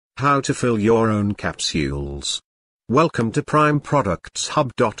How to fill your own capsules. Welcome to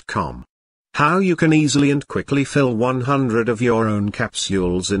PrimeProductsHub.com. How you can easily and quickly fill 100 of your own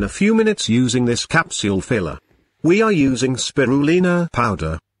capsules in a few minutes using this capsule filler. We are using spirulina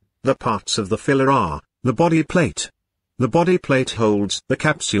powder. The parts of the filler are the body plate. The body plate holds the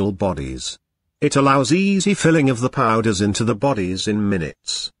capsule bodies. It allows easy filling of the powders into the bodies in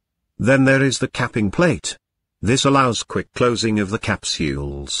minutes. Then there is the capping plate. This allows quick closing of the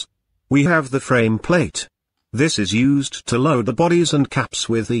capsules. We have the frame plate. This is used to load the bodies and caps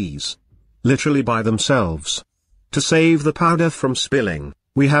with ease. Literally by themselves. To save the powder from spilling,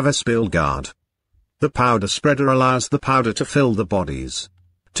 we have a spill guard. The powder spreader allows the powder to fill the bodies.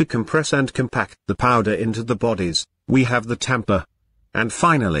 To compress and compact the powder into the bodies, we have the tamper. And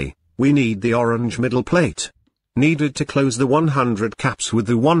finally, we need the orange middle plate. Needed to close the 100 caps with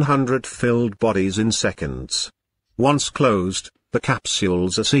the 100 filled bodies in seconds. Once closed, the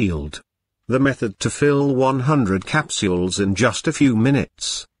capsules are sealed. The method to fill 100 capsules in just a few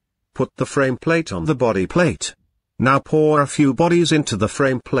minutes. Put the frame plate on the body plate. Now pour a few bodies into the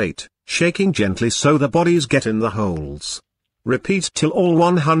frame plate, shaking gently so the bodies get in the holes. Repeat till all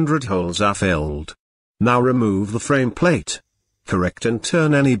 100 holes are filled. Now remove the frame plate. Correct and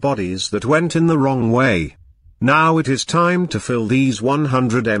turn any bodies that went in the wrong way. Now it is time to fill these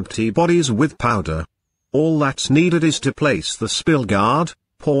 100 empty bodies with powder. All that's needed is to place the spill guard,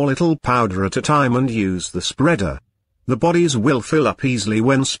 pour little powder at a time and use the spreader. The bodies will fill up easily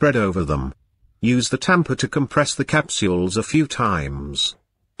when spread over them. Use the tamper to compress the capsules a few times.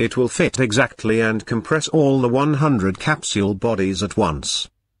 It will fit exactly and compress all the 100 capsule bodies at once.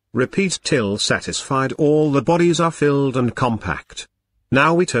 Repeat till satisfied all the bodies are filled and compact.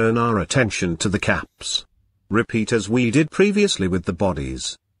 Now we turn our attention to the caps. Repeat as we did previously with the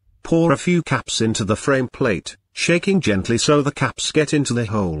bodies. Pour a few caps into the frame plate, shaking gently so the caps get into the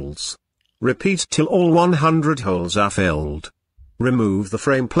holes. Repeat till all 100 holes are filled. Remove the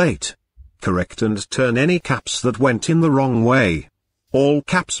frame plate. Correct and turn any caps that went in the wrong way. All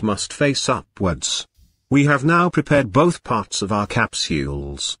caps must face upwards. We have now prepared both parts of our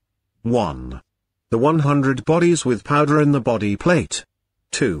capsules. 1. The 100 bodies with powder in the body plate.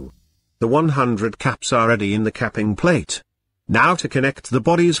 2. The 100 caps are ready in the capping plate. Now to connect the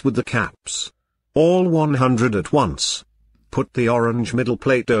bodies with the caps. All 100 at once. Put the orange middle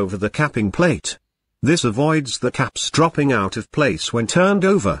plate over the capping plate. This avoids the caps dropping out of place when turned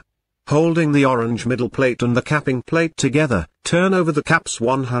over. Holding the orange middle plate and the capping plate together, turn over the caps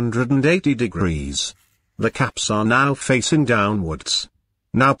 180 degrees. The caps are now facing downwards.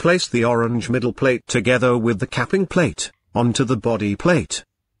 Now place the orange middle plate together with the capping plate, onto the body plate.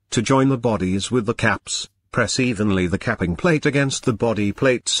 To join the bodies with the caps, press evenly the capping plate against the body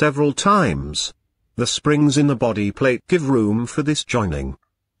plate several times. The springs in the body plate give room for this joining.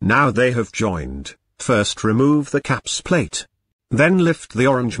 Now they have joined, first remove the caps plate. Then lift the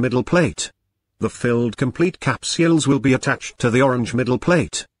orange middle plate. The filled complete capsules will be attached to the orange middle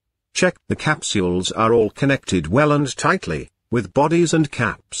plate. Check the capsules are all connected well and tightly, with bodies and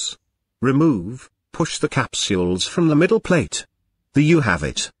caps. Remove, push the capsules from the middle plate. There you have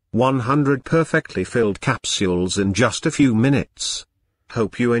it, 100 perfectly filled capsules in just a few minutes.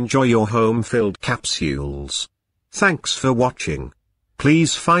 Hope you enjoy your home-filled capsules. Thanks for watching.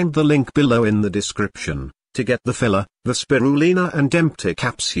 Please find the link below in the description, to get the filler, the spirulina and empty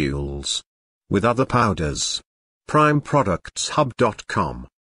capsules. With other powders. PrimeProductsHub.com.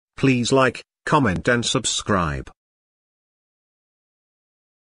 Please like, comment and subscribe.